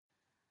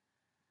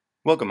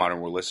Welcome, Modern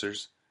World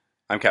listeners.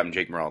 I'm Captain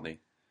Jake Moraldi.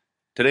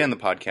 Today on the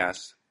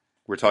podcast,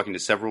 we're talking to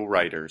several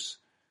writers,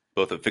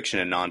 both of fiction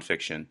and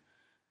nonfiction,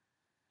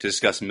 to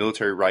discuss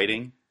military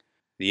writing,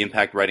 the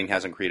impact writing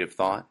has on creative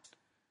thought,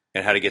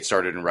 and how to get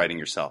started in writing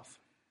yourself.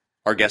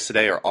 Our guests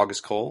today are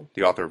August Cole,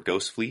 the author of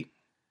Ghost Fleet,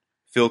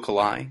 Phil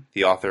Kalai,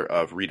 the author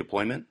of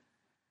Redeployment,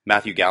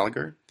 Matthew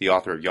Gallagher, the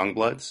author of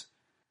Youngbloods,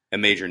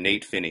 and Major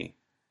Nate Finney,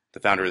 the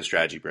founder of the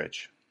Strategy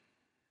Bridge.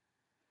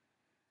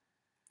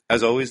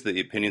 As always, the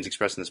opinions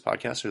expressed in this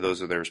podcast are those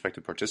of their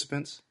respective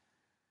participants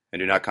and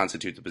do not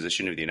constitute the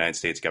position of the United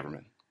States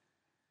government.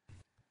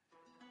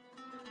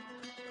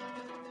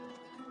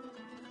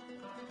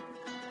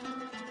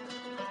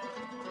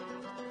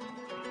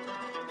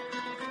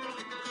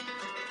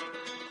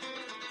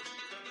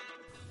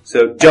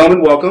 So,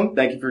 gentlemen, welcome.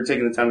 Thank you for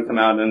taking the time to come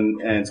out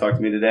and talk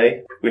to me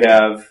today. We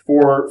have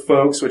 4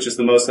 folks, which is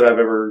the most that I've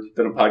ever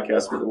done a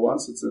podcast with at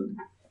once. It's a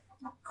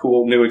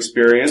cool new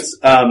experience.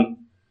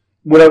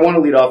 What I want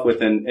to lead off with,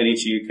 and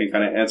each of you can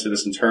kind of answer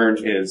this in turn,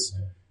 is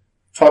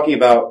talking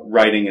about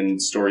writing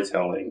and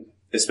storytelling,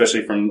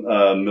 especially from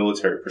a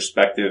military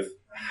perspective.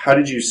 How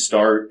did you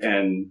start,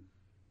 and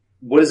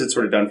what has it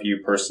sort of done for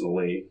you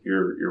personally,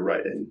 your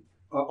writing?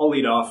 I'll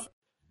lead off.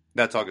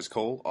 That's August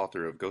Cole,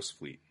 author of Ghost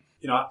Fleet.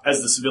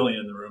 As the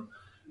civilian in the room,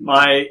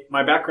 my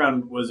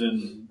background was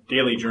in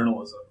daily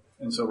journalism,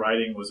 and so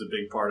writing was a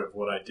big part of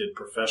what I did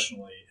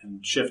professionally,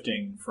 and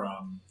shifting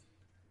from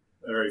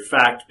a very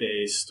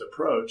fact-based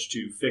approach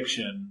to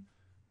fiction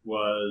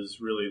was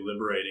really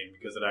liberating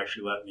because it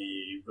actually let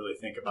me really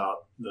think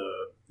about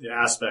the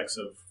aspects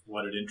of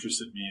what had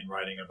interested me in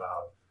writing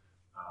about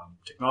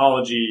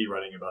technology,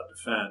 writing about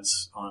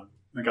defense.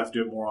 I got to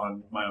do it more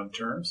on my own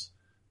terms.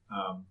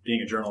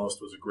 Being a journalist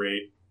was a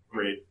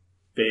great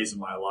phase of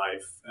my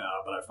life,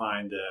 but I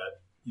find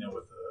that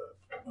with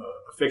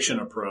a fiction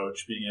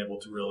approach, being able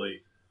to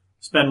really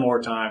spend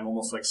more time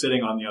almost like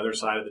sitting on the other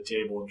side of the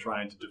table and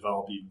trying to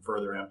develop even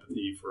further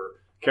empathy for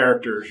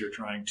characters you're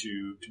trying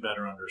to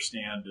better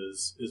understand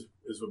is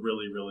a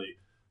really,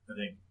 I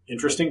think,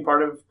 interesting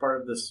part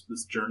of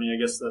this journey, I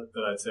guess, that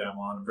I'd say I'm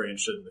on. I'm very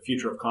interested in the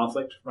future of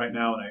conflict right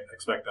now, and I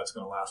expect that's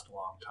going to last a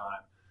long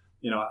time.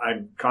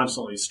 I'm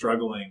constantly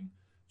struggling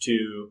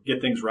to get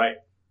things right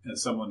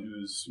as someone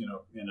who's,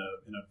 in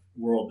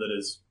a world that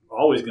is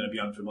always going to be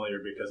unfamiliar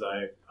because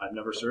I've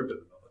never served in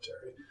the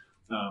military.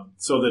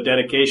 So the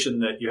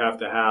dedication that you have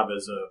to have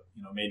as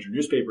a major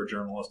newspaper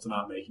journalist to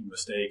not making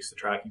mistakes, to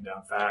tracking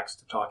down facts,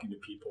 to talking to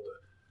people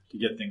to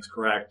get things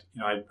correct,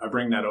 I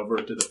bring that over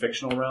to the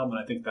fictional realm, and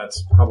I think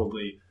that's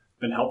probably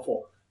been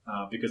helpful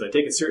because I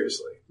take it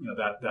seriously,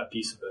 that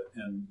piece of it.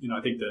 And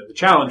I think the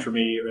challenge for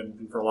me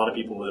and for a lot of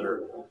people that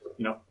are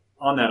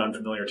on that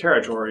unfamiliar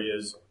territory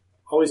is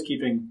always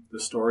keeping the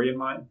story in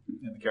mind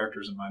and the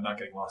characters in mind, not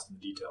getting lost in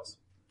the details.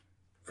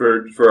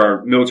 For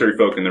our military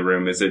folk in the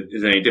room, is it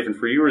any different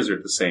for you, or is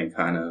it the same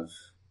kind of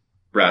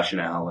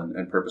rationale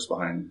and purpose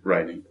behind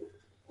writing?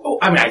 Oh,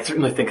 I mean, I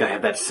certainly think I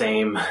have that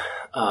same,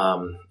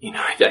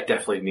 I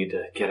definitely need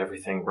to get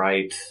everything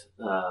right,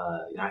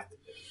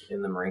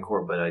 in the Marine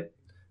Corps, but I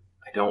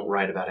don't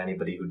write about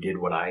anybody who did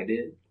what I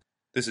did.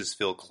 This is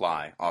Phil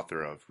Kalai,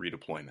 author of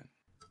Redeployment.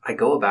 I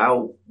go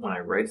about, when I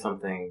write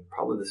something,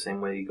 probably the same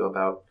way you go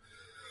about,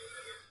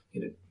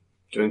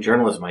 doing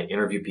journalism. I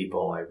interview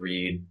people, I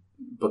read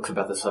books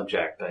about the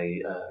subject.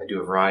 I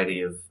do a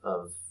variety of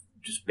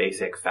just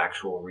basic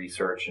factual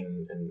research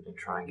and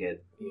try and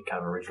get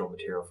kind of original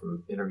material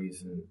from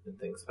interviews and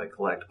things that I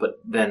collect. But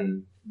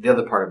then the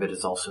other part of it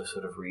is also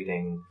sort of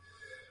reading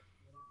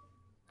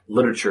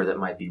literature that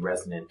might be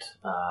resonant,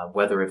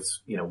 whether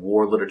it's,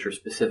 war literature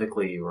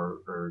specifically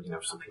or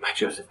something by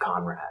Joseph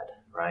Conrad,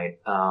 right?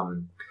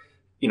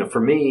 For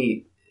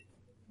me,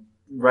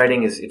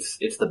 writing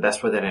it's the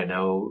best way that I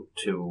know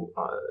to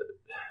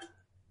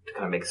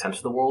kind of make sense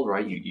of the world,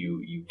 right?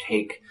 You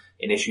take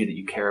an issue that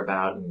you care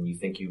about and you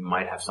think you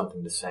might have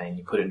something to say, and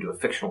you put it into a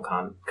fictional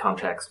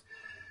context.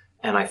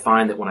 And I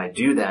find that when I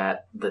do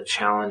that, the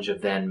challenge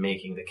of then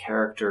making the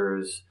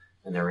characters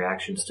and their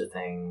reactions to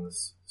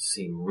things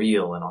seem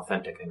real and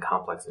authentic and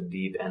complex and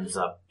deep ends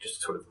up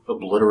just sort of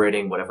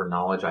obliterating whatever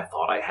knowledge I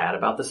thought I had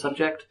about the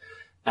subject.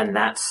 And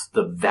that's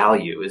the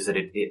value, is that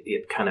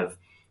it kind of,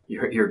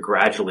 you're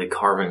gradually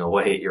carving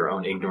away at your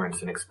own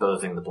ignorance and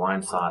exposing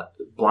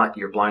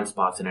your blind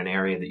spots in an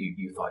area that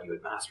you thought you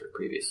had mastered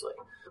previously.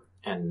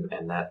 And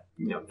that,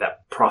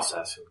 that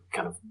process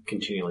kind of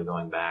continually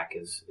going back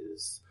is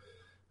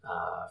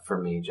for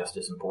me just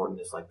as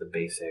important as like the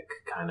basic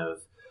kind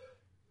of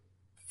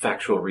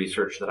factual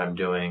research that I'm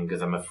doing,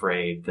 because I'm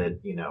afraid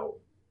that,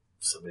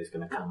 somebody's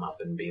going to come up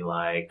and be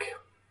like,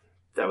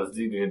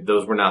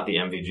 those were not the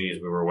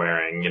MVGs we were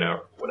wearing,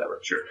 whatever.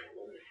 Sure.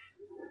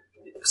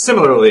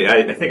 Similarly,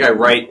 I think I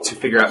write to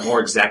figure out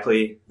more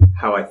exactly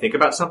how I think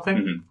about something.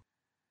 Mm-hmm.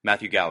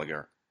 Matthew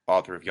Gallagher,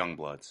 author of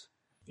Youngbloods.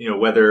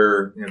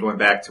 Whether, going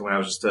back to when I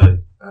was just a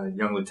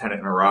young lieutenant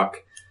in Iraq,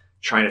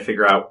 trying to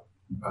figure out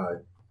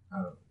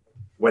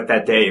what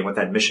that day and what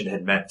that mission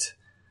had meant,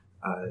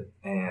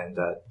 and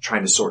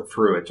trying to sort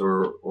through it,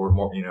 or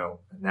more,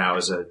 now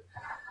as a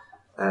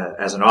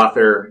as an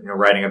author,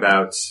 writing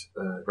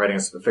a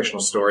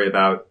fictional story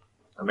about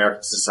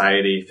American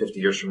society 50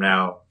 years from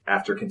now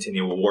after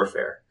continual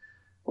warfare,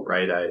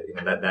 right?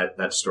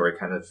 That story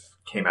kind of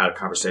came out of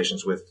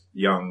conversations with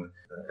young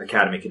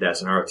Academy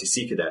cadets and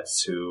ROTC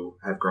cadets who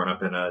have grown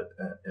up in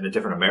a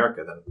different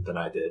America than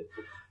I did.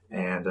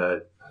 And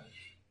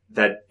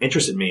that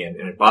interested me and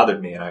it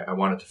bothered me, and I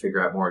wanted to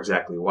figure out more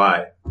exactly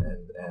why.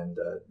 And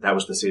that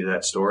was the seed of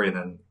that story, and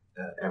then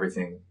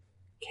everything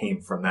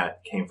came from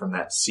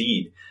that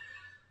seed.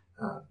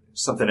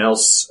 Something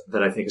else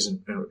that I think is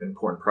an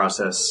important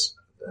process,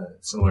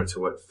 similar to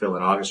what Phil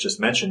and August just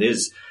mentioned,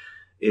 is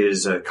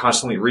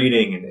constantly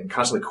reading and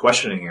constantly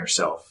questioning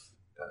yourself.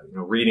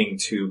 Reading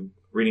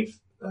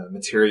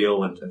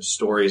material and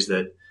stories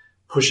that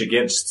push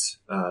against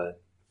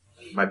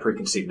my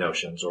preconceived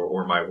notions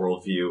or my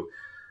worldview,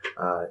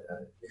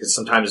 because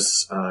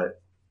sometimes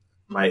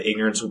my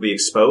ignorance will be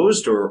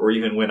exposed, or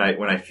even when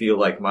I feel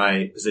like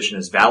my position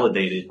is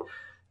validated,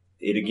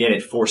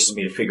 it forces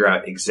me to figure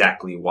out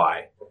exactly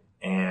why,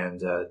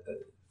 and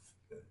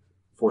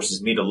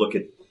forces me to look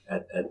at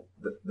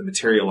the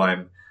material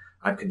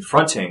I'm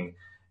confronting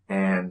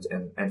and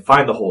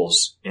find the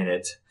holes in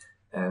it,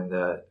 and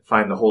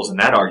find the holes in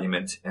that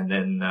argument, and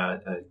then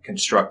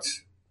construct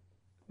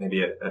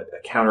maybe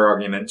a counter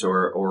argument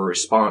or a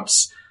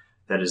response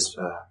that is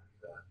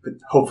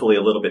hopefully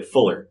a little bit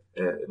fuller.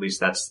 At least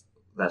that's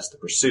the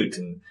pursuit.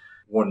 And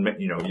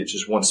it's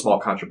just one small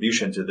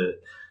contribution to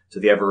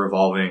the ever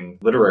evolving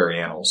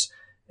literary annals.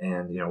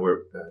 And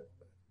we're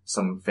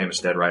some famous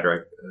dead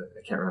writer,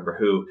 I can't remember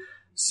who,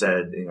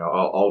 said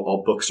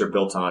all books are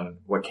built on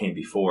what came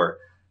before,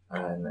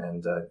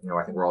 and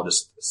I think we're all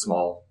just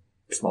small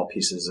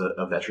pieces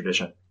of that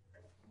tradition.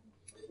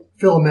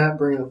 Phil and Matt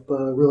bring up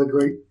really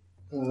great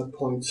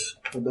points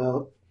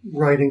about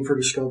writing for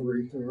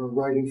discovery or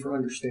writing for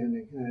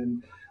understanding,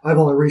 and I've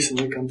only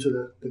recently come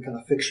to the kind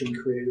of fiction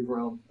creative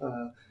realm,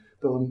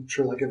 though I'm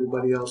sure like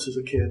everybody else as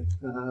a kid,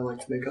 I like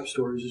to make up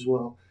stories as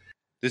well.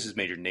 This is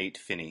Major Nate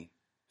Finney,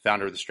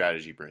 founder of the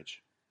Strategy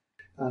Bridge.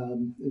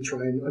 And try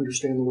and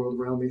understand the world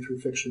around me through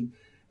fiction.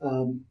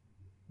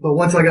 But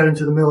once I got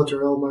into the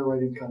military, all my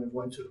writing kind of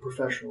went to the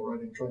professional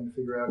writing, trying to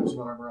figure out as an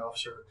armor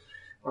officer,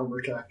 armor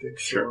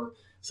tactics, sure, or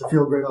as a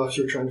field grade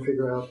officer trying to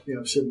figure out,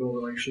 civil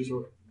relations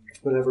or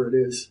whatever it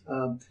is.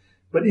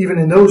 But even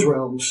in those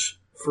realms,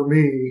 for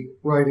me,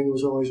 writing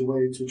was always a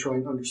way to try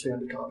and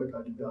understand a topic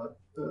I did not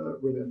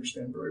really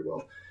understand very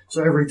well.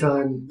 So every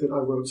time that I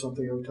wrote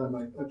something, every time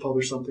I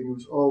published something, it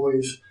was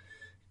always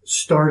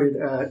started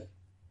at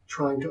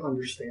trying to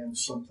understand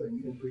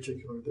something in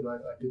particular that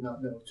I did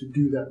not know, to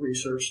do that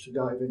research, to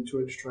dive into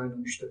it, to try and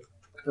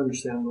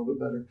understand a little bit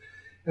better.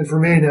 And for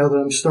me, now that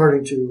I'm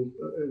starting to,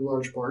 in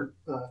large part,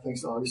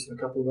 thanks to August and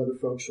a couple of other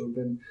folks who have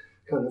been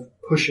kind of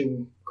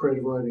pushing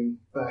creative writing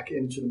back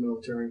into the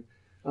military,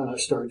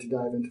 started to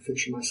dive into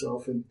fiction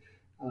myself. And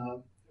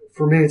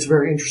for me, it's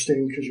very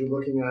interesting because you're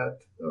looking at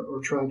or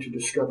trying to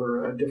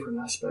discover a different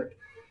aspect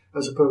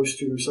as opposed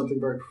to something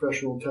very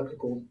professional and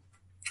technical,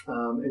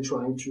 and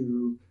trying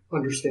to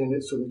understand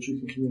it so that you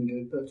can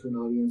communicate that to an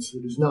audience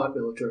that is not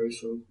military,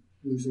 so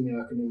using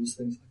acronyms,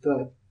 things like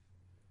that.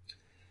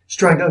 It's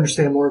trying to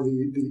understand more of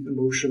the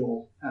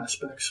emotional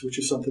aspects, which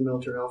is something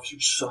military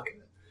officers suck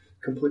at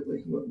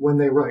completely. When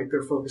they write,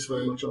 they're focused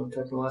very much on the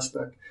technical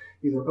aspect,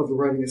 either of the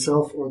writing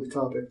itself or the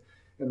topic,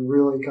 and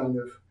really kind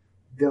of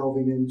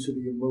delving into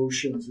the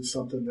emotions is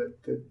something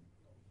that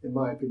in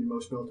my opinion,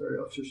 most military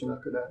officers are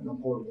not good at, and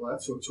I'm horrible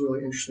at. So it's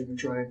really interesting to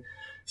try and,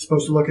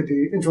 supposed to look at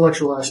the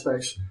intellectual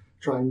aspects,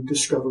 try and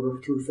discover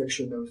through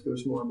fiction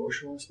those more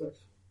emotional aspects.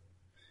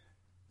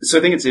 So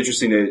I think it's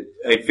interesting that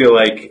I feel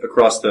like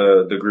across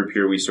the group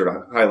here, we sort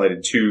of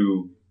highlighted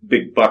two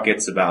big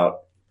buckets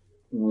about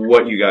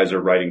what you guys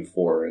are writing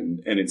for.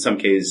 And in some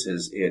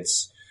cases,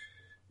 it's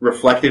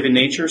reflective in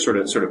nature, sort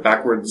of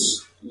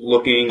backwards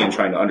looking and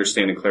trying to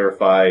understand and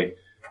clarify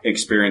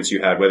experience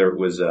you had, whether it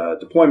was a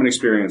deployment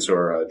experience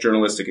or a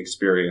journalistic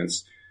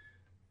experience.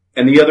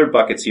 And the other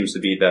bucket seems to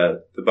be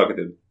the bucket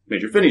that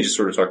Major Finney just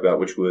sort of talked about,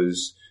 which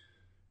was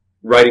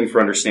writing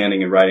for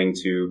understanding and writing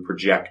to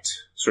project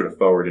sort of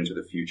forward into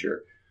the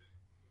future.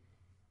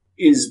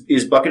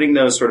 Is bucketing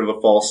those sort of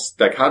a false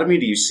dichotomy?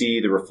 Do you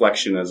see the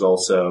reflection as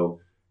also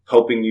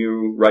helping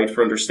you write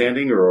for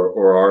understanding,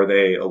 or are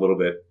they a little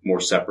bit more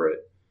separate?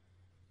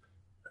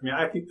 I mean,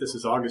 I think this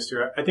is August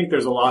here. I think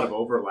there's a lot of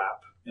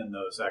overlap in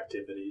those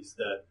activities,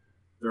 that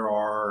there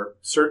are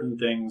certain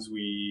things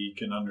we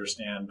can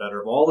understand better.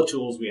 Of all the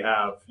tools we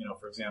have,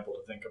 for example,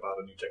 to think about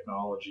a new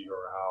technology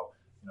or how,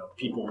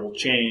 people will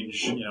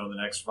change, in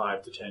the next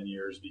 5 to 10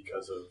 years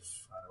because of,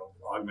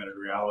 augmented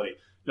reality.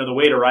 The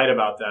way to write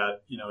about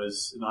that,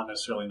 is not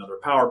necessarily another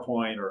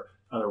PowerPoint or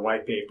another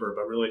white paper,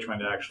 but really trying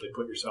to actually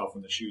put yourself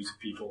in the shoes of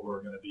people who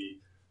are going to be,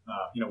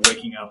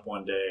 waking up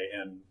one day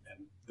and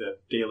the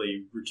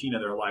daily routine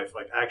of their life,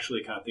 like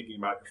actually kind of thinking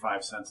about your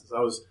five senses. I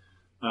was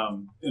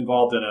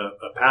involved in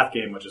a Path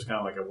game, which is kind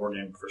of like a war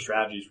game for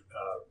strategies,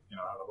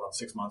 about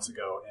 6 months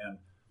ago. And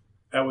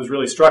I was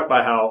really struck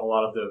by how a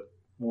lot of the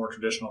more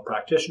traditional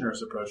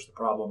practitioners approach the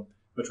problem,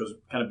 which was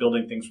kind of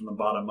building things from the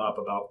bottom up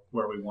about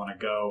where we want to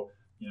go,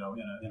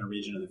 in a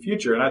region in the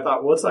future. And I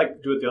thought, well, let's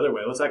do it the other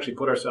way. Let's actually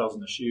put ourselves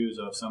in the shoes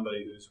of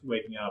somebody who's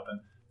waking up and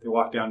they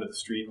walk down to the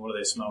street and what do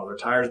they smell? Are their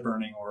tires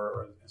burning,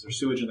 or is there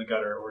sewage in the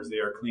gutter, or is the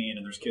air clean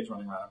and there's kids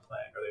running around and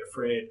playing? Are they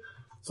afraid?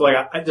 So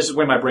this is the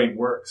way my brain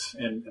works,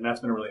 and that's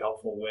been a really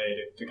helpful way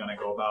to kind of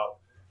go about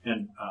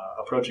and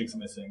approaching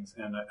some of these things.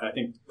 And I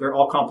think they're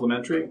all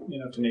complementary.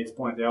 To Nate's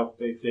point,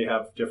 they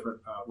have different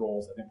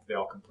roles. I think they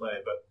all can play,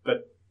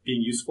 but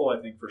being useful,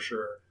 I think for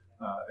sure,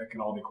 it can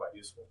all be quite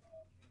useful.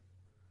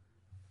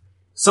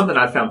 Something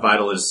I found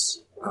vital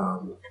is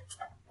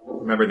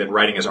remember that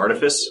writing is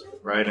artifice,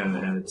 right?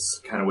 And it's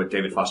kind of what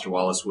David Foster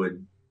Wallace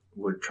would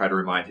try to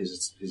remind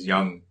his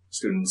young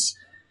students,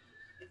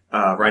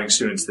 writing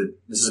students, that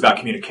this is about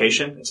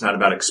communication. It's not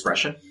about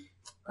expression.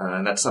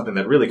 And that's something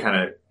that really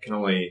kind of can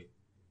only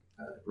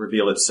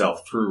reveal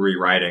itself through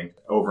rewriting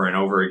over and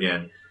over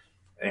again.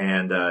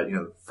 And,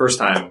 the first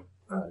time,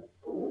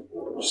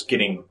 just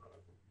getting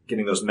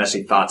those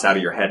messy thoughts out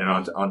of your head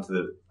and onto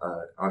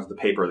the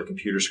paper or the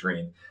computer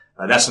screen,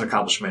 that's an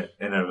accomplishment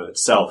in and of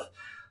itself.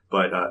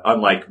 But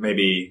unlike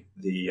maybe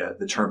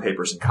the term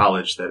papers in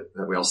college that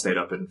we all stayed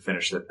up and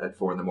finished at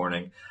 4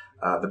 a.m,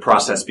 the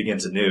process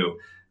begins anew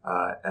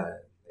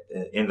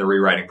in the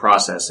rewriting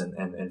process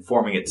and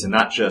forming it to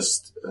not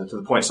just to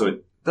the point so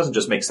it doesn't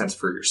just make sense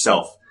for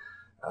yourself,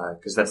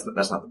 because that's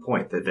not the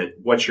point. That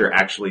what you're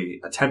actually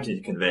attempting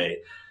to convey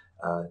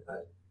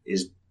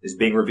is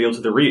being revealed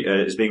to the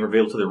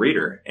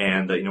reader.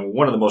 And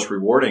one of the most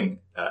rewarding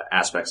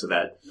aspects of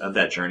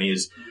that journey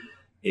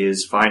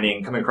is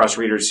coming across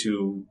readers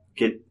who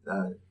get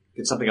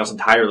something else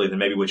entirely than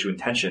maybe what you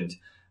intentioned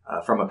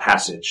from a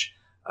passage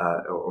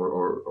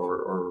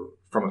or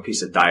from a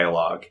piece of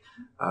dialogue,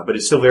 but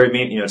it's still very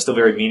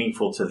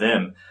meaningful to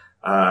them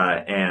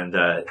and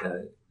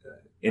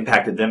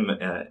impacted them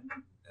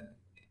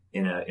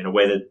in a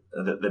way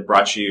that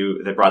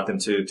brought them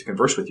to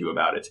converse with you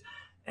about it.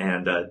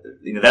 And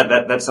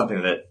that's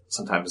something that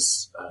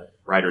sometimes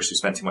writers who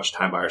spend too much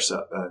time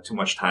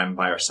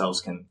by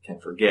ourselves can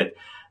forget.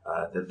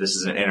 That this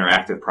is an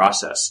interactive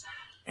process,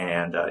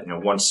 and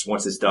once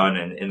it's done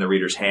and in the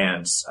reader's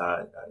hands,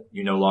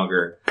 you no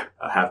longer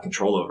have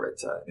control over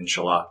it.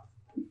 Inshallah.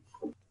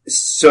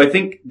 So I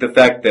think the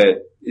fact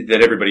that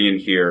everybody in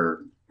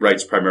here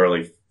writes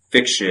primarily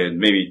fiction,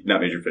 maybe not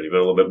major fiction, but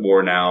a little bit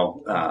more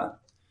now,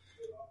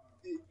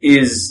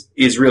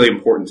 is really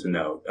important to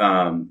note.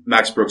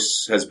 Max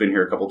Brooks has been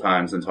here a couple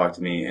times and talked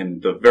to me,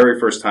 and the very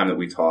first time that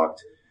we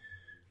talked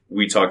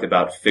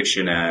about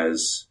fiction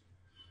as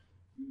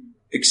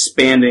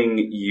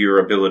expanding your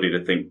ability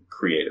to think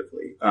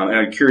creatively. And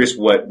I'm curious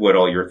what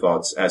all your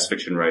thoughts as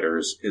fiction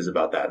writers is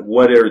about that.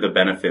 What are the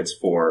benefits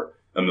for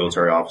a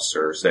military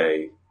officer,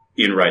 say,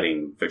 in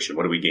writing fiction?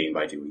 What do we gain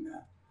by doing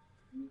that?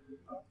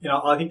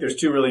 I think there's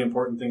two really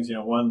important things.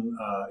 One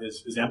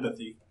is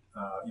empathy.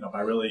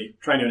 By really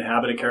trying to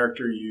inhabit a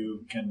character,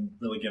 you can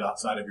really get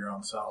outside of your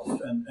own self.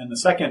 And the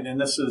second, and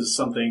this is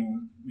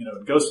something,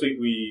 at Ghost Fleet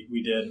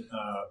we did,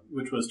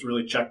 which was to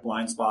really check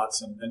blind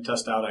spots and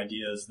test out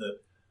ideas that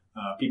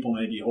people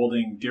may be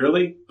holding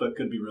dearly, but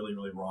could be really,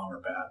 really wrong or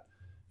bad.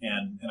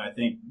 And I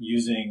think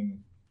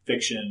using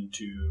fiction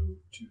to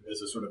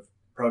as a sort of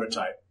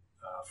prototype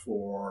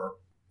for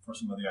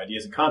some of the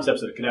ideas and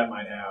concepts that a cadet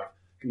might have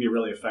can be a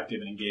really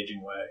effective and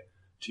engaging way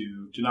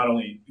to not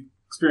only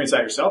experience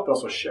that yourself, but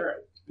also share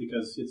it,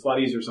 because it's a lot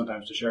easier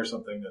sometimes to share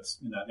something that's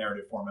in that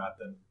narrative format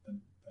than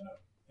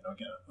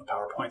a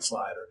PowerPoint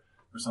slide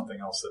or something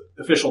else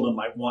that officialdom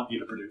might want you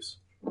to produce.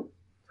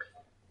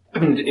 I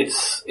mean,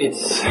 it's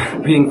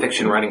reading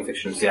fiction, writing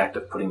fiction is the act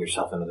of putting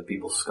yourself into the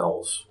people's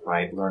skulls,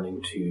 right?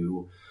 Learning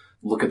to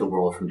look at the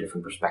world from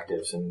different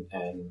perspectives and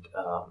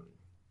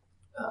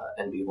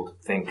be able to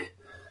think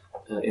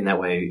in that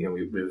way. We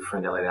have a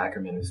friend, Elliot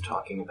Ackerman, who's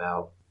talking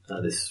about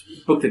this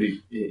book that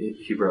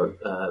he wrote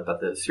about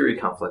the Syria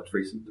conflict.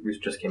 Recently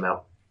just came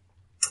out,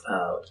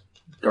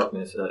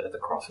 Darkness at the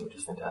Crossing, which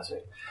is fantastic.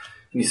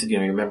 And he said, you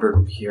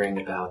remember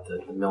hearing about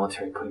the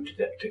military putting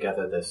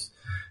together this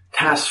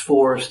task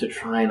force to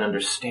try and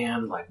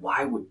understand,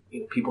 why would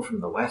people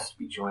from the West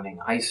be joining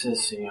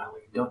ISIS? And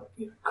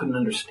couldn't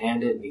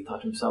understand it. And he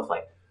thought to himself,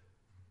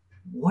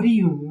 what do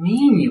you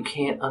mean you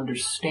can't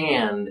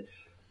understand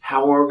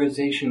how an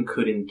organization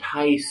could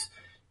entice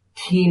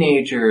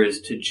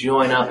teenagers to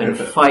join up and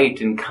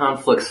fight in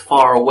conflicts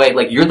far away?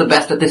 You're the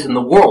best at this in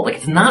the world.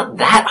 It's not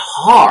that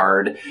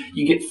hard.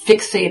 You get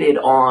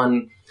fixated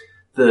on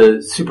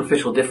the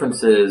superficial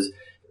differences,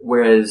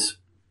 whereas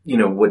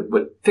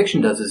what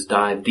fiction does is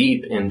dive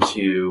deep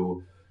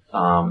into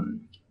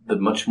the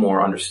much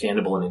more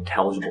understandable and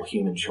intelligible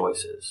human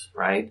choices,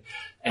 right?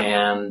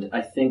 And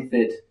I think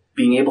that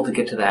being able to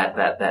get to that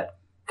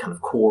kind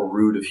of core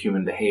root of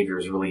human behavior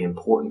is really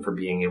important for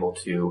being able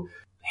to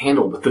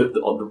handle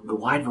the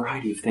wide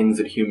variety of things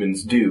that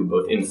humans do,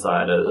 both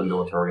inside a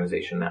military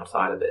organization and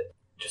outside of it,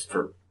 just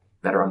for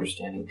better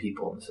understanding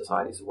people and the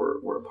societies that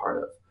we're a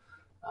part of.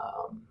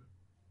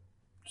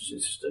 It's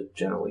just a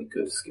generally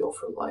good skill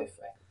for life.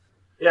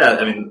 Yeah,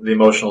 I mean, the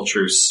emotional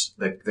truths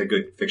that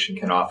good fiction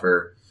can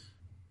offer,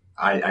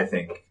 I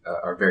think,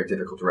 are very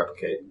difficult to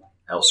replicate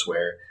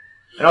elsewhere.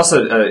 And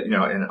also,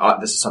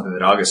 this is something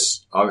that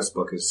August's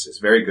book is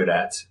very good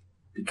at,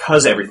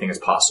 because everything is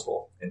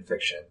possible in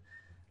fiction.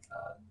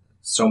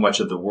 So much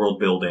of the world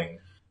building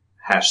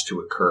has to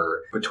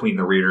occur between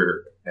the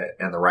reader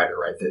and the writer,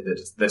 right?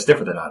 That's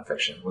different than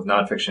nonfiction. With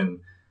nonfiction,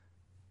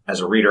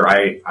 as a reader,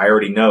 I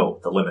already know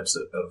the limits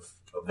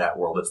of that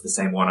world. It's the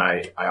same one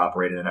I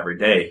operate in every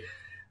day.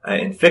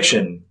 In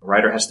fiction, a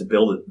writer has to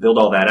build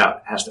all that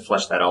out, has to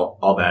flesh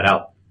all that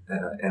out.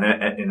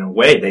 And in a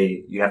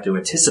way, you have to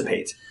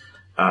anticipate,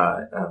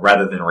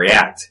 rather than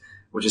react,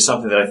 which is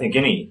something that I think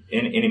any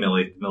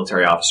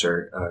military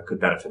officer could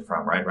benefit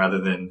from, right? Rather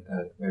than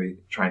maybe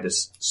trying to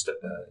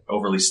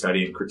overly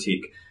study and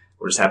critique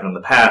what has happened in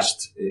the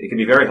past, it can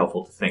be very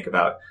helpful to think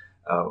about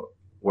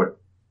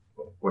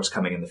what's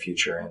coming in the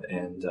future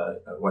and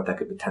what that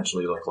could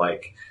potentially look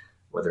like,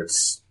 whether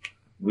it's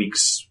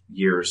weeks,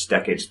 years,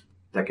 decades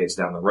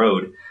down the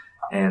road,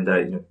 and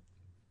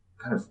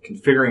kind of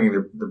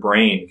configuring the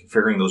brain,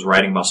 configuring those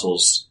writing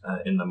muscles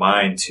in the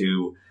mind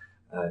to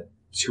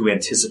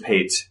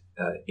anticipate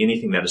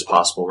anything that is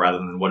possible rather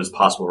than what is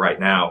possible right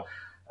now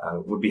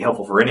would be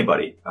helpful for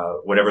anybody,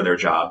 whatever their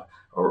job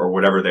or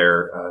whatever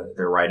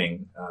their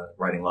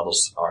writing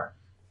levels are.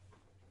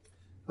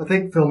 I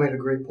think Phil made a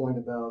great point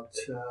about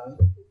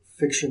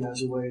fiction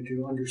as a way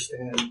to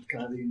understand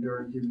kind of the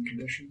enduring human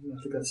condition. And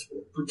I think that's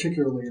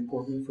particularly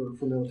important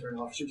for military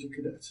officers and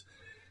cadets.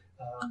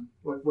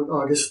 What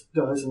August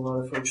does and a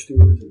lot of folks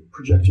do is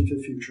projecting to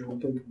the future and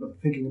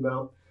thinking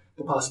about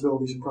the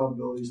possibilities and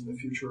probabilities in the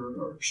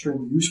future are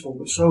extremely useful,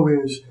 but so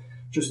is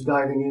just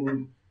diving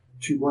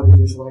into what it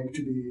is like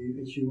to be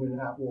a human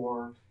at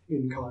war,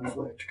 in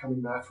conflict,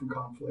 coming back from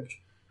conflict,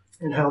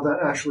 and how that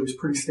actually is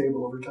pretty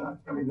stable over time.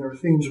 I mean, there are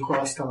themes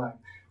across time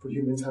for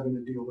humans having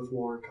to deal with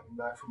war and coming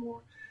back from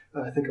war.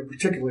 I think are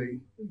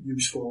particularly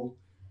useful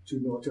to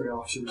military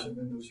officers, and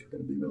then those are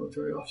going to be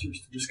military officers,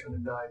 to just kind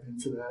of dive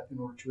into that in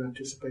order to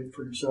anticipate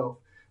for yourself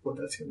what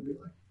that's going to be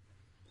like.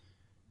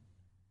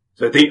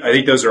 So I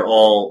think those are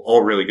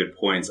all really good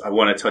points. I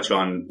want to touch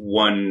on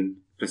one,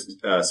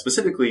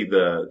 specifically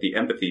the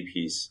empathy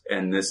piece,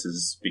 and this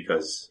is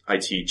because I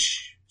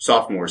teach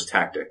sophomores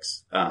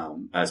tactics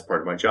as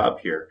part of my job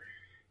here.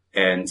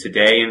 And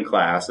today in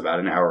class, about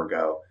an hour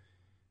ago,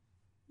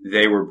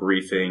 they were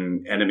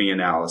briefing enemy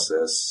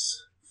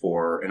analysis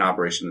for an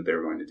operation that they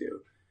were going to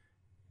do.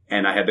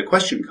 And I had the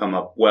question come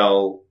up,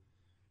 well,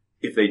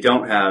 if they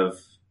don't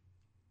have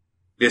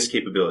this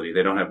capability,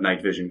 they don't have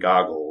night vision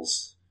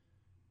goggles,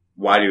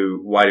 why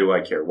do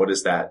I care? What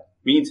does that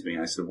mean to me?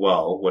 And I said,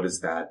 well, what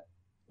does that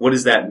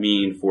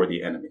mean for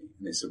the enemy?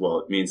 And they said, well,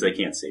 it means they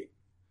can't see.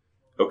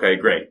 Okay,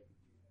 great.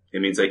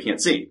 It means they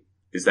can't see.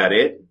 Is that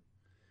it?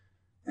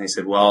 And I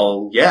said,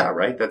 well, yeah,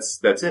 right.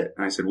 That's it.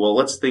 And I said, well,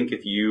 let's think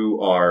if you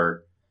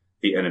are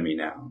the enemy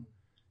now.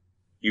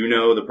 You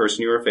know the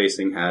person you are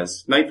facing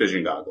has night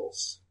vision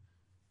goggles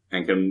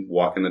and can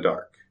walk in the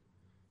dark.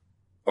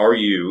 Are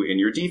you, in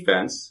your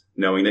defense,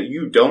 knowing that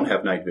you don't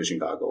have night vision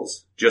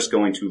goggles, just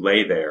going to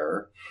lay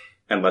there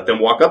and let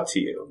them walk up to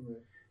you?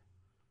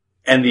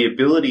 And the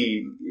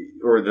ability,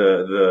 or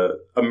the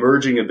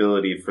emerging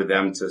ability for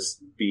them to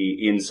be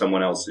in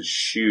someone else's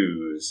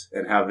shoes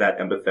and have that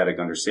empathetic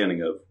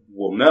understanding of,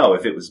 well, no,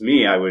 if it was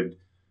me, I would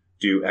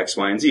do X,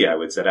 Y, and Z. I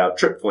would set out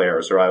trip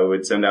flares, or I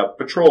would send out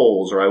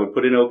patrols, or I would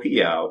put an OP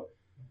out.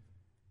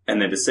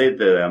 And then to say to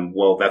them,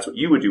 well, that's what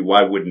you would do,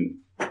 why wouldn't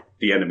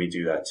the enemy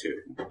do that too?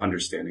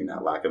 Understanding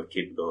that lack of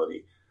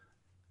capability.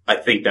 I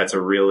think that's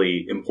a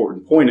really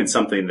important point, and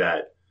something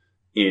that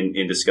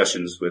in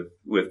discussions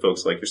with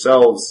folks like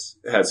yourselves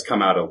has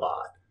come out a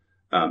lot,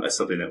 as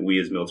something that we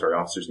as military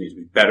officers need to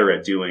be better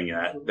at doing,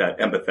 at that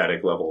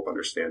empathetic level of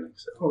understanding.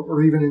 So.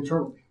 Or even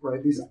internally,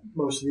 right?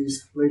 Most of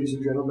these ladies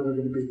and gentlemen are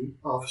going to be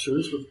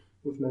officers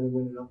with men and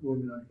women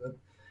under them.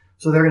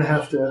 So they're going to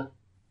have to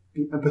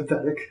be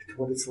empathetic to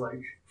what it's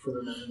like for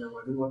their men and their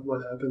women.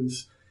 What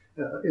happens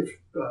if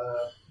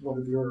one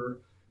of your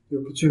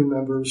platoon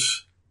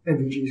members'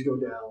 NVGs go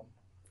down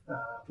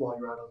while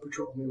you're out on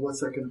patrol? I mean, what's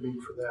that going to mean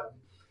for them?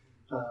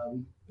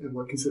 And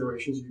what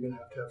considerations are you going to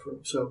have for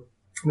them? So,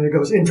 I mean, it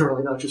goes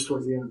internally, not just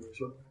towards the enemy as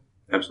well.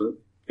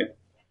 Absolutely. Yeah.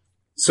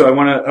 So I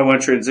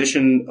want to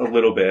transition a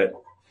little bit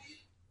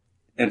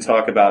and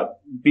talk about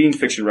being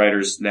fiction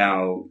writers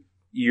now.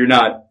 You're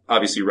not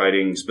obviously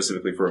writing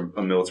specifically for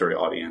a military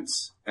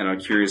audience, and I'm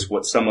curious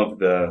what some of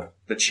the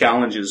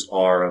challenges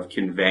are of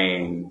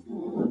conveying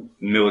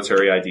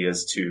military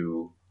ideas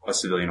to a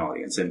civilian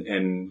audience.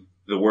 And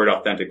the word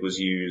authentic was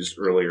used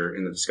earlier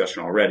in the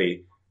discussion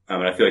already,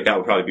 and I feel like that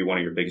would probably be one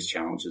of your biggest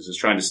challenges, is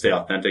trying to stay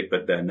authentic,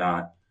 but then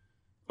not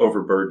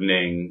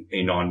overburdening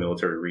a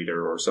non-military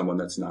reader or someone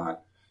that's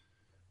not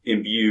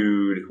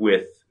imbued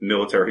with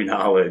military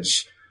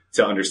knowledge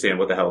to understand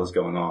what the hell is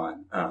going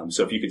on.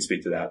 So if you could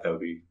speak to that, that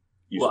would be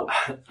useful.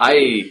 Well,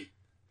 I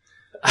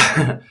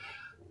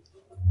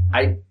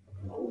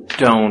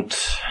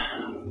don't.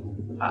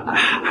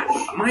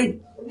 My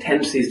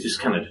tendency is just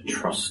kind of to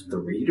trust the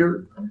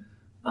reader.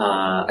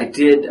 I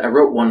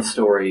wrote one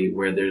story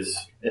where there's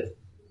at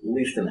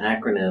least an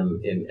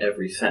acronym in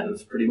every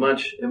sentence, pretty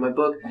much, in my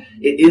book.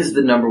 It is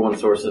the number one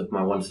source of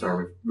my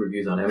 1-star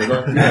reviews on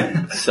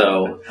Amazon.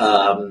 So,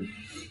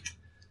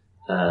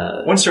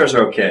 1 stars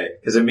are okay,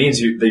 because it means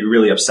that you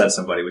really upset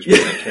somebody, which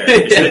means they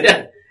care.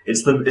 Yeah.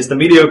 It's the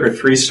mediocre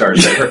 3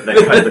 stars that hurt, that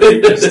cut the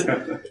deepest.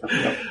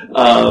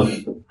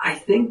 I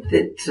think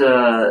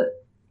that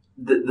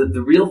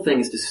the real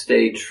thing is to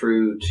stay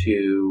true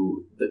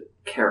to the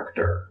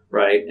character,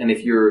 right? And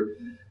if you're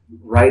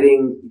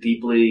writing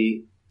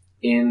deeply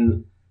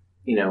in,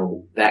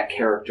 that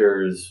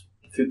character's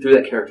through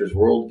that character's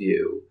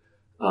worldview,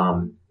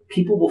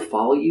 people will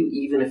follow you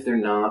even if they're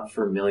not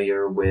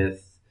familiar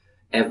with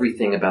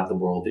everything about the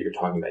world that you're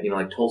talking about.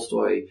 Like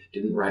Tolstoy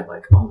didn't write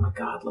like, oh my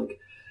God, like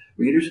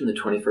readers in the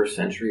 21st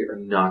century are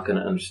not going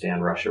to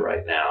understand Russia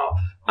right now.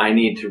 I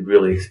need to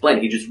really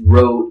explain. He just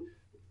wrote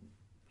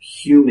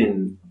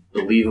human,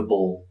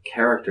 believable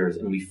characters,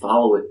 and we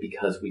follow it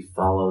because we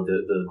follow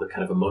the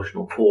kind of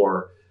emotional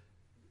core,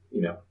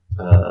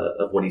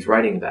 of what he's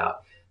writing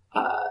about.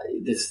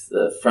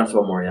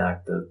 Francois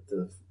Mauriac,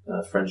 the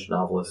French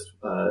novelist,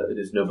 in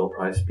his Nobel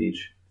Prize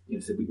speech,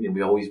 said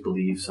we always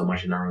believe so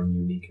much in our own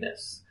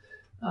uniqueness.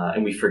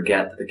 And we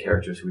forget that the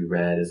characters who we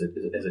read as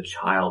a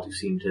child who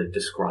seem to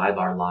describe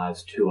our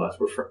lives to us,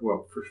 we're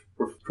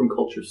from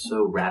cultures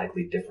so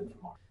radically different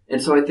from ours.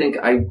 And so I think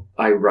I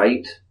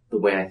write the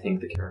way I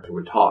think the character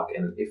would talk.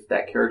 And if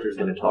that character is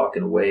going to talk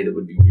in a way that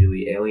would be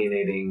really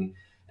alienating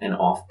and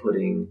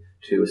off-putting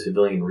to a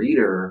civilian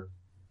reader,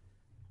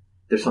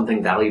 there's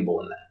something valuable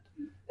in that.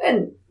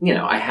 And,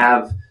 I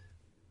have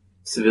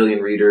civilian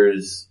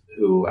readers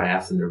who I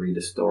ask them to read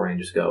a story and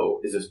just go,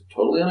 is this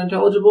totally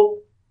unintelligible?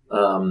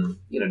 To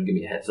give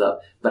me a heads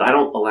up. But I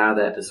don't allow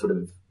that to sort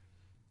of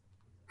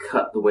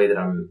cut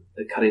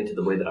into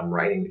the way that I'm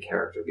writing the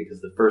character, because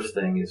the first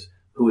thing is,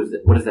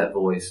 what is that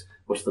voice?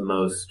 What's the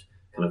most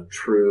kind of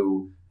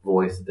true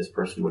voice that this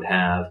person would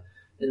have?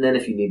 And then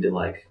if you need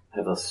to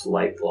have a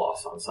slight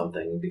gloss on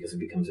something because it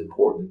becomes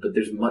important, but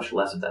there's much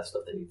less of that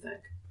stuff than you think.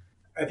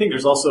 I think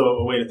there's also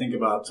a way to think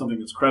about something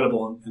that's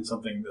credible and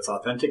something that's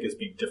authentic as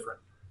being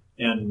different.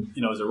 And,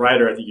 as a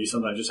writer, I think you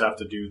sometimes just have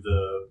to do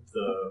the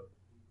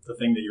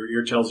thing that your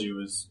ear tells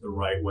you is the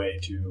right way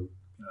to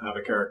have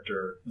a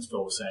character, as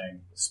Phil was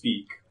saying,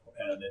 speak.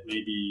 And it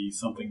may be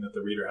something that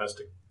the reader has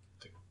to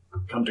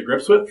come to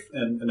grips with,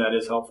 and that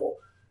is helpful.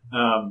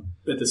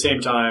 At the same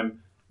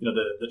time,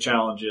 the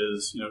challenge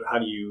is, how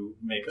do you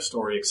make a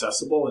story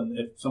accessible? And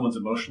if someone's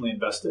emotionally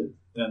invested,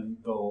 then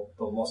they'll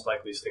most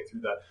likely stick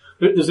through that.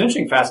 There's an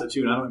interesting facet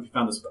too, and I don't know if you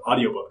found this, but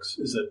audiobooks,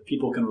 is that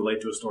people can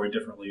relate to a story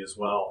differently as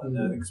well. And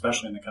then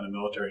especially in the kind of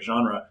military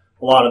genre,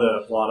 a lot of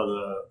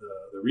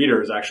the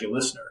reader is actually a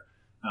listener.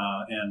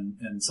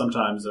 And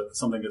sometimes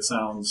something that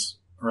sounds,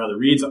 or rather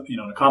reads, in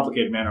a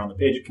complicated manner on the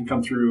page, it can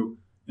come through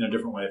in a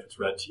different way if it's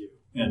read to you.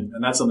 And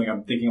that's something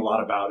I'm thinking a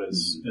lot about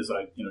as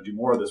I, do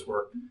more of this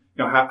work.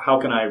 How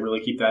can I really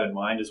keep that in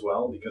mind as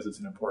well? Because it's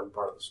an important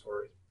part of the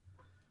story.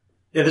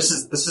 Yeah, this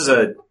is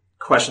a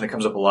question that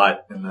comes up a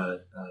lot in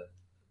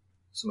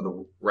some of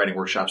the writing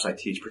workshops I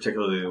teach,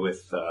 particularly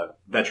with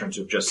veterans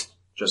who've just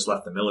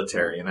left the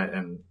military.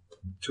 And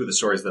two of the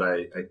stories that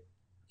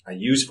I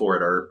use for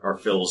it are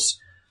Phil's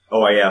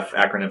OIF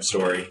acronym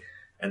story,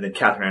 and then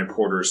Catherine Ann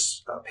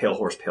Porter's Pale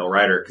Horse, Pale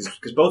Rider,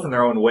 because both in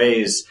their own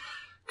ways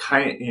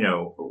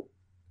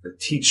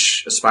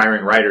teach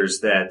aspiring writers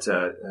that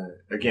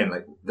again,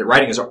 the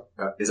writing is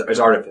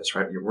artifice,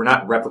 right? We're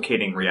not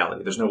replicating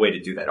reality. There's no way to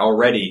do that.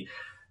 Already,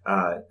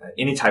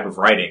 any type of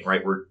writing,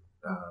 right?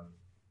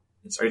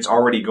 It's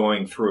already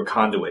going through a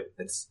conduit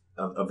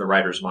of the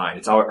writer's mind.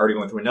 It's already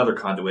going through another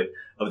conduit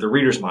of the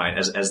reader's mind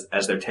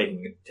as they're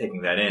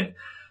taking that in.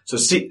 So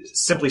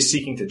simply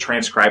seeking to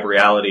transcribe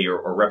reality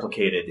or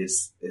replicate it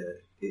is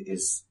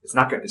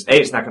not going to, A,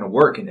 it's not going to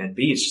work, and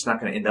B, it's just not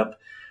going to end up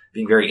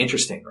being very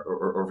interesting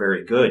or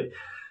very good.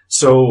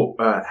 So,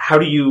 how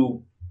do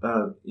you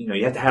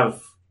have to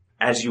have,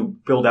 as you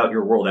build out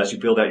your world, as you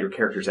build out your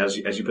characters, as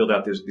you build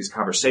out these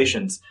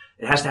conversations,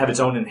 it has to have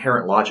its own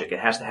inherent logic. It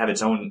has to have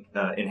its own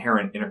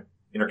inherent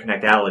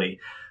interconnectality.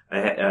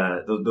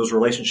 Those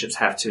relationships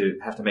have to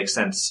make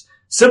sense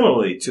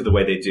similarly to the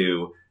way they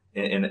do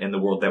in the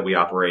world that we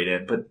operate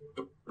in, but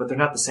they're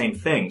not the same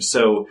thing.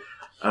 So,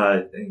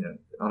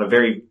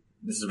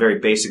 this is a very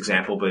base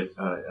example, but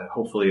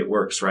hopefully it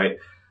works, right?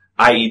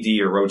 IED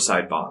or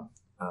roadside bomb.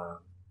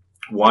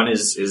 One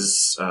is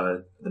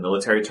the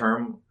military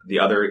term. The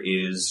other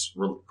is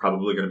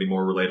probably going to be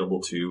more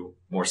relatable to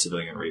more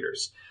civilian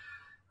readers.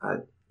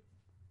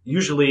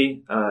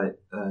 Usually,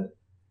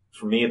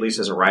 for me, at least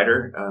as a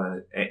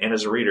writer, and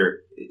as a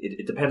reader,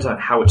 it depends on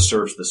how it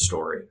serves the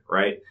story,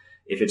 right?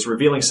 If it's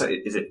revealing, is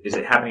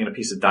it happening in a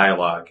piece of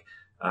dialogue,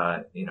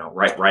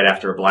 right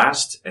after a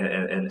blast,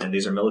 and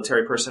these are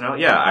military personnel?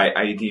 Yeah,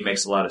 IED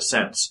makes a lot of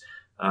sense.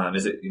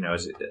 Is it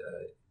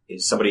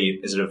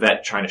a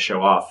vet trying to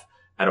show off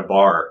at a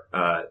bar,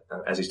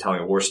 as he's telling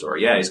a war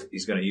story? Yeah,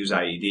 he's going to use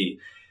IED.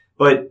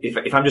 But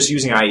if I'm just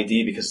using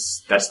IED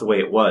because that's the way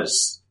it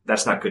was,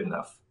 that's not good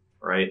enough,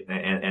 right?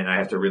 And I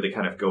have to really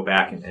kind of go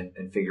back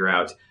and figure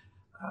out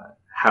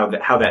how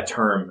that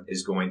term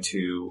is going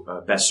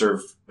to best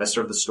serve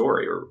the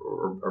story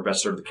or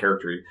best serve the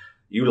character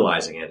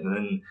utilizing it.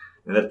 And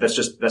then that's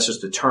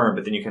just a term,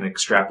 but then you can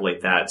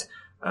extrapolate that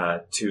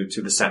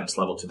to the sentence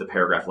level, to the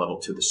paragraph level,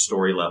 to the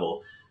story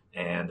level,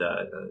 and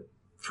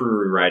through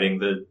rewriting,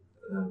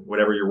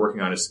 whatever you're working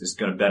on is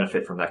going to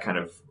benefit from that kind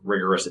of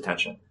rigorous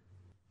attention.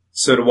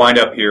 So to wind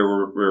up here,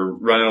 we're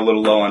running a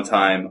little low on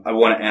time. I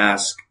want to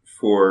ask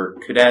for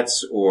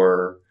cadets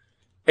or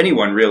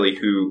anyone really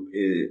who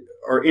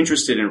are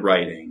interested in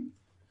writing,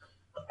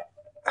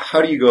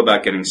 how do you go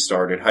about getting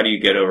started? How do you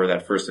get over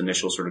that first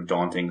initial sort of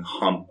daunting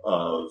hump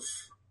of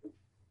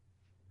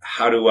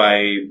how do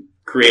I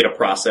create a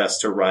process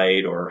to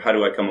write, or how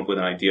do I come up with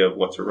an idea of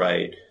what to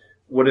write?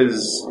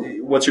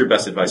 What's your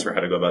best advice for how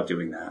to go about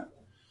doing that?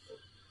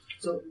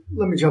 So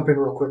let me jump in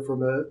real quick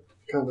from a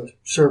kind of a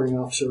serving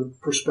officer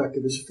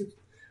perspective. Is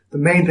the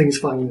main thing is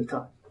finding the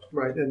time,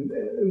 right?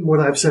 And what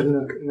I've said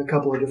in a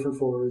couple of different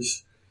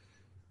forums,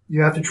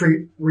 you have to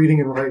treat reading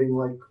and writing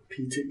like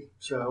PT.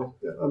 So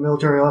a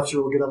military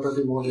officer will get up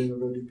every morning and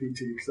go do PT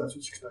because that's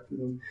what's expected of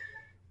them.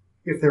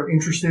 If they're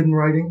interested in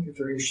writing, if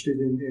they're interested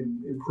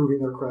in improving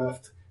their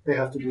craft, they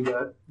have to do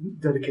that,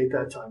 dedicate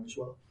that time as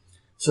well.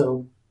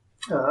 So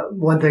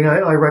one thing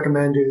I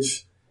recommend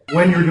is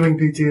when you're doing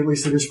PT, at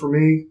least it is for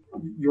me,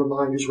 your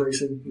mind is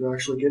racing. You're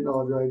actually getting all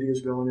of your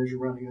ideas going as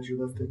you're running, as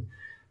you're lifting.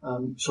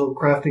 So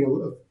crafting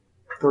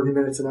 30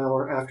 minutes an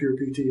hour after your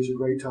PT is a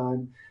great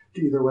time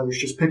to either whether it's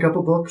just pick up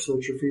a book so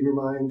that you're feeding your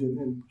mind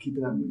and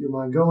keeping your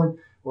mind going,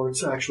 or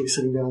it's actually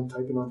sitting down,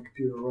 typing on the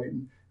computer,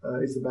 writing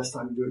is the best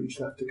time to do it. You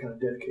just have to kind of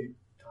dedicate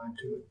time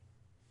to it.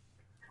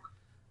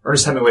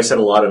 Ernest Hemingway said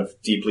a lot of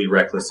deeply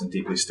reckless and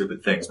deeply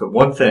stupid things, but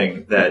one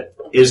thing that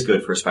is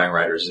good for aspiring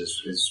writers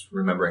is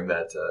remembering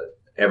that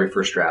every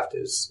first draft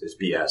is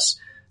BS.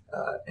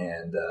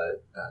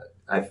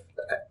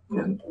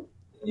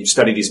 You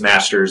study these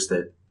masters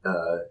that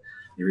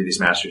you read these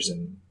masters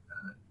and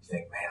you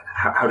think, man,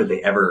 how did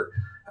they ever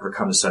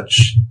come to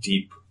such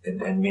deep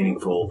and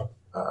meaningful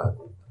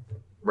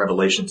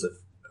revelations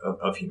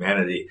of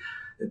humanity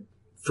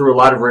through a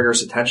lot of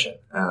rigorous attention.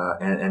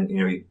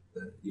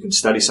 You can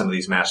study some of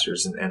these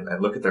masters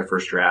and look at their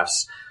first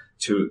drafts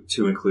to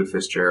include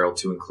Fitzgerald,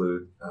 to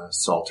include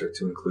Salter,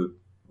 to include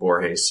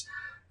Borges,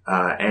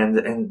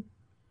 and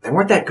they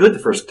weren't that good the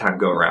first time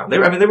go around. They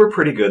were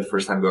pretty good the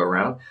first time go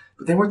around,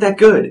 but they weren't that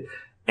good.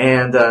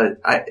 And when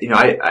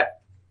I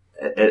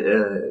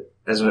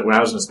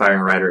was an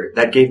aspiring writer,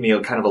 that gave me a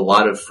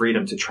lot of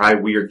freedom to try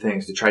weird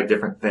things, to try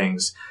different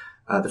things,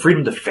 the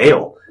freedom to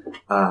fail,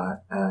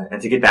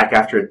 and to get back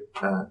after it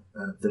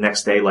the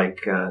next day,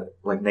 like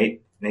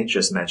Nate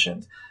just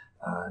mentioned,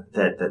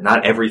 that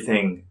not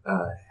everything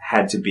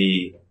had to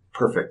be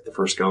perfect the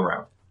first go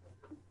round.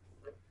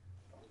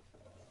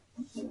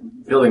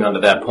 Building onto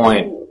that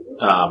point,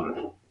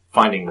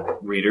 finding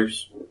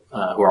readers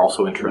who are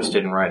also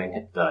interested in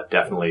writing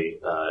definitely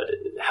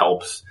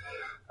helps.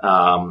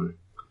 I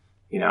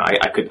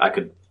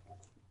could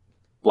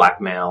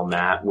blackmail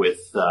Matt with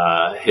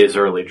his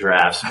early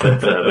drafts,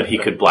 but he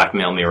could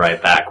blackmail me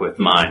right back with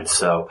mine.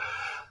 So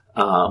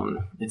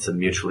it's a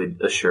mutually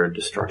assured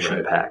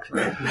destruction pact.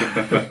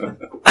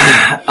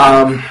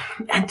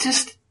 And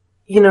just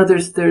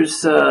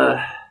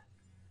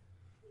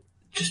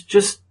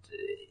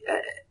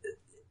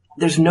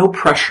there's no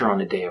pressure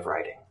on a day of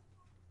writing,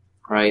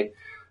 right?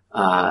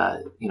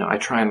 I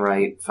try and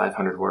write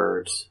 500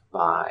 words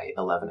by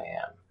 11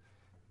 a.m.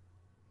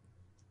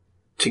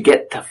 To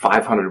get to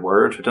 500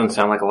 words, which doesn't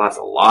sound like a lot, it's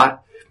a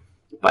lot,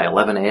 by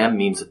 11 a.m.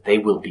 means that they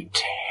will be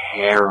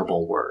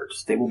terrible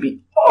words. They will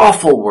be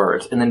awful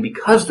words. And then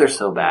because they're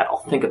so bad,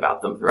 I'll think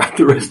about them throughout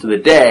the rest of the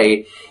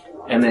day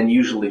and then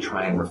usually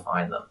try and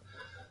refine them.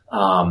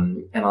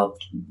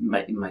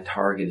 My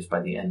target is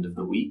by the end of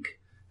the week,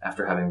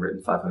 after having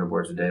written 500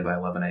 words a day by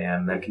 11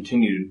 a.m., then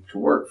continue to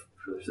work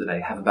for the rest of the day,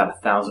 have about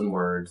 1,000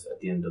 words at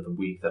the end of the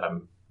week that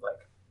I'm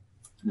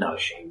not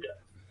ashamed of,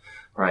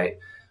 right?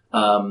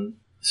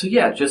 So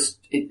yeah,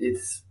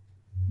 it's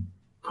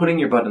putting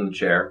your butt in the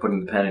chair,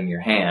 putting the pen in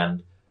your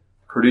hand,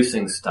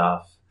 producing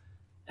stuff,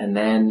 and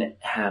then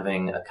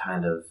having a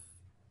kind of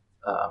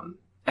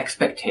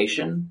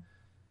expectation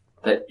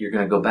that you're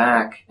going to go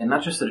back, and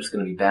not just that it's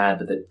going to be bad,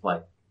 but that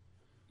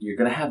you're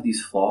going to have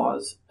these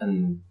flaws,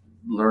 and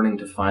learning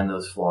to find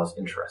those flaws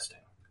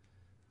interesting,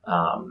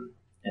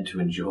 and to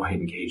enjoy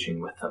engaging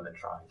with them and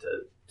trying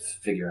to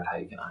figure out how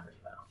you can iron them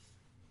out.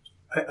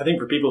 I think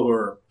for people who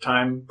are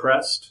time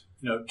pressed,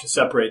 to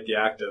separate the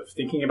act of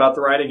thinking about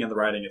the writing and the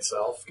writing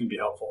itself can be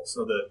helpful.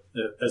 So that,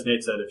 as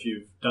Nate said, if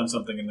you've done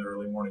something in the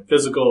early morning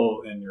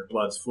physical and your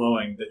blood's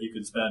flowing, that you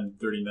could spend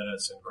 30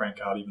 minutes and crank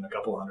out even a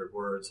couple hundred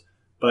words,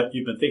 but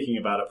you've been thinking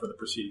about it for the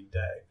preceding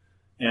day.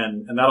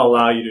 And that'll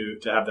allow you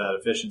to have that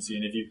efficiency.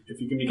 And if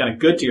you can be kind of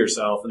good to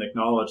yourself and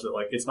acknowledge that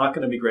it's not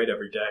going to be great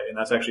every day, and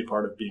that's actually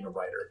part of being a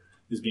writer,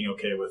 is being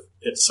okay with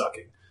it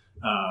sucking.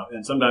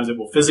 And sometimes it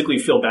will physically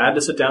feel bad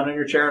to sit down in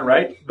your chair and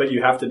write, but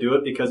you have to do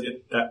it because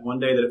that one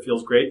day that it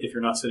feels great, if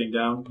you're not sitting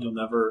down, you'll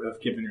never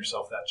have given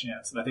yourself that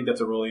chance. And I think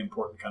that's a really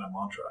important kind of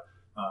mantra.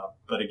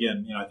 But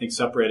again, I think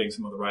separating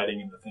some of the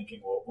writing and the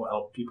thinking will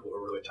help people who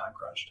are really time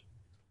crunched.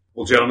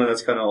 Well, gentlemen,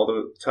 that's kind of all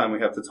the time we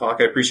have to talk.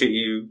 I appreciate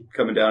you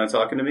coming down and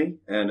talking to me,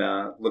 and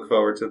look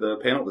forward to the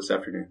panel this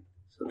afternoon.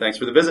 So thanks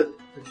for the visit.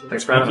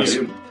 Thanks for having us.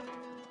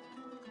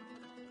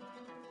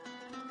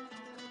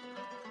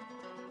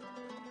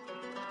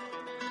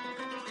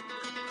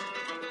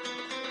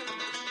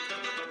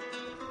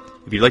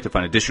 If you'd like to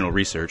find additional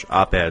research,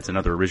 op-eds, and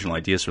other original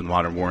ideas from the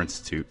Modern War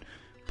Institute,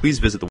 please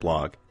visit the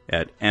blog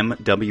at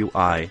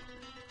mwi.usma.edu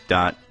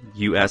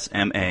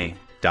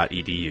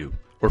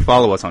or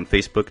follow us on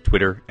Facebook,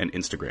 Twitter, and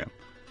Instagram.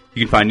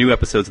 You can find new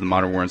episodes of the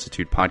Modern War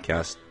Institute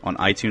podcast on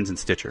iTunes and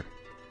Stitcher.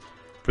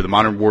 For the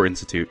Modern War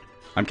Institute,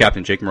 I'm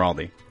Captain Jake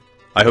Maraldi.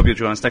 I hope you'll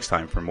join us next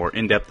time for more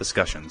in-depth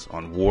discussions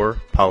on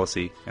war,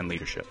 policy, and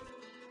leadership.